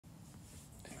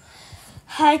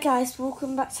Hi guys,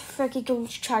 welcome back to Freddie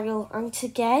channel, and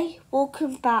today,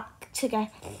 welcome back to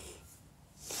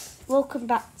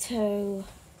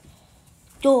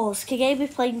Doors. Today we're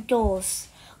playing Doors.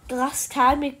 The last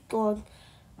time I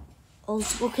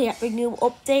was looking at the new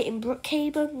update in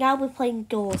Brookhaven. Now we're playing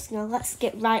Doors. Now let's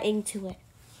get right into it.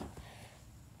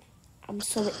 I'm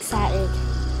so excited.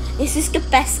 This is the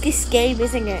bestest game,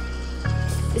 isn't it?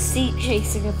 The seat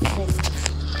chasing everything.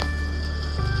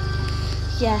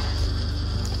 Yeah.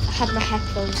 I had my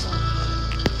headphones on.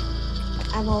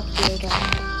 I'm all geared up.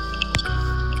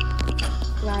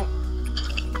 Right.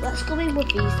 Let's go in with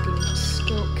these dudes.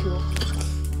 Still cool.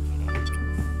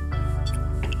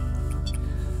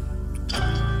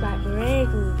 Right,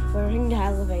 we're in the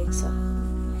elevator.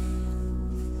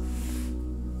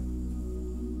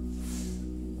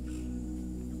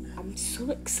 I'm so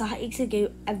excited to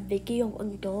do a video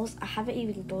on Doors. I haven't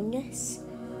even done this.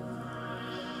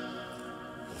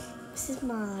 This is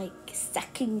my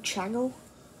second channel.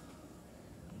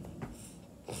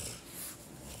 I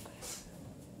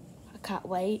can't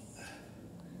wait.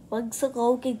 When's the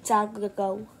Logan time gonna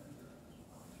go?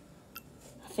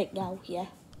 I think now, yeah.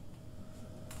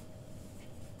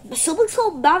 But someone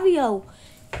called Mario.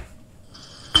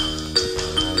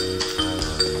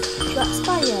 That's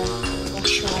my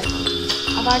flashlight.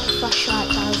 I've had a flashlight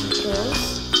down the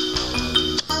doors.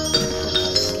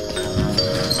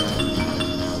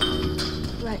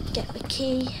 Right, get the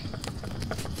key.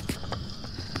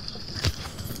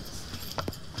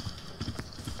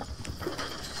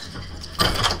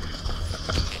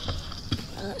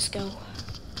 Let's go.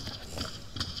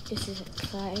 This is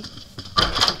exciting.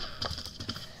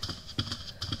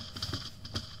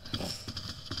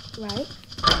 Right.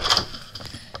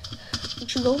 Do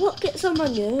you know what gets on my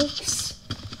nerves?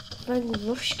 When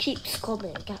Rush keeps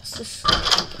coming, that's just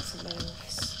what gets on my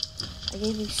nerves. And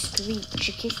even Screech,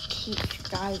 she keeps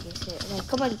driving it. And then,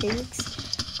 come on, dudes.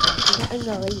 You're getting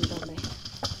the lead on me.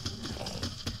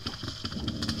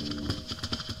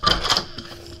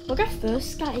 When I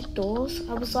first started Doors,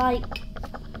 I was like,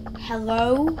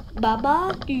 hello,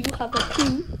 Mama, do you have a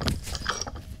poo?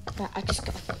 But I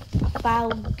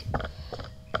found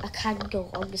a candle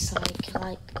on the side,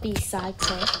 like B-side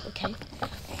side, okay?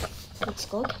 That's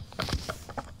good.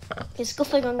 There's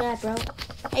nothing on there, bro.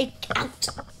 Hey, out!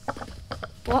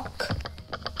 Block.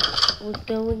 We'll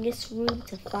go in this room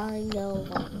to find no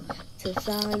one. To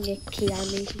find a key, I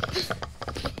mean.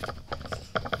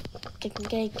 Get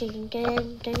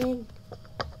in.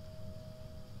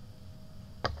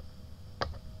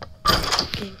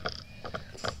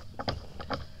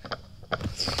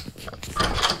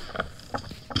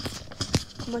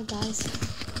 Come on, guys.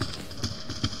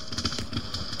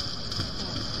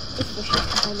 If we're shut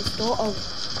behind this door, oh.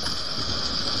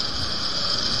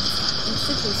 I'm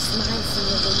simply smiles in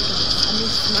the window. I mean,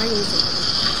 smiles in the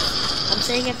window. I'm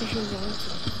saying everything wrong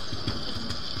today.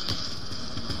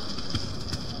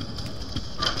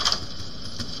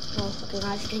 Oh, the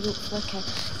lights getting up flicker.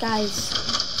 Guys,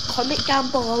 comment down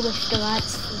below if the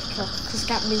lights flicker, because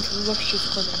that means Rush is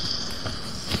coming.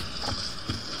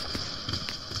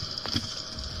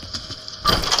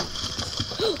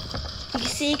 You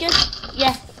see again?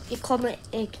 Yeah, you comment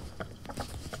egg.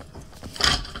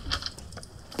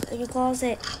 In your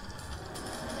closet.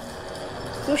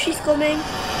 Rush is coming.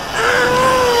 Ah!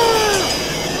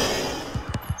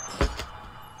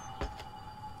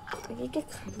 I need a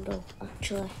candle,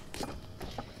 actually.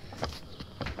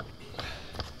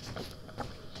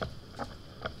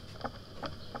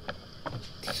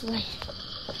 This way.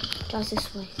 Guys, this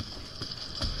way.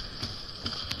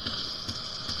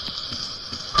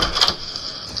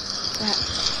 Right.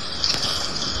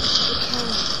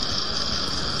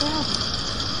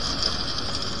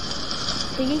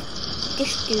 We need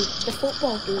this dude, the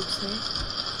football dude's here.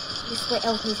 This way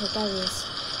opens the barriers.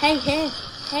 Hey, here!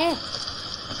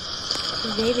 The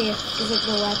baby doesn't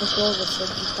know where the door was when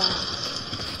he's back.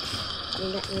 In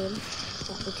that room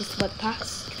that we just went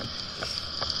past.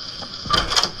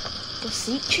 The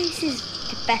seat chase is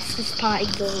the bestest part in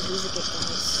Doors, isn't it,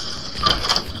 guys?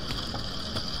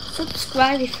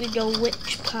 Subscribe if you know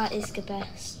which part is the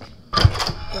best.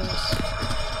 Doors.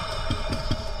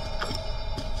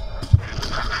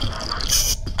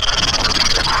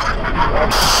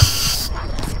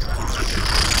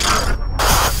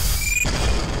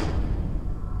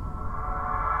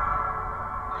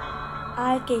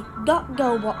 I did not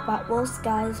know what that was,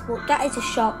 guys, but that is a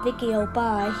short video.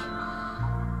 Bye.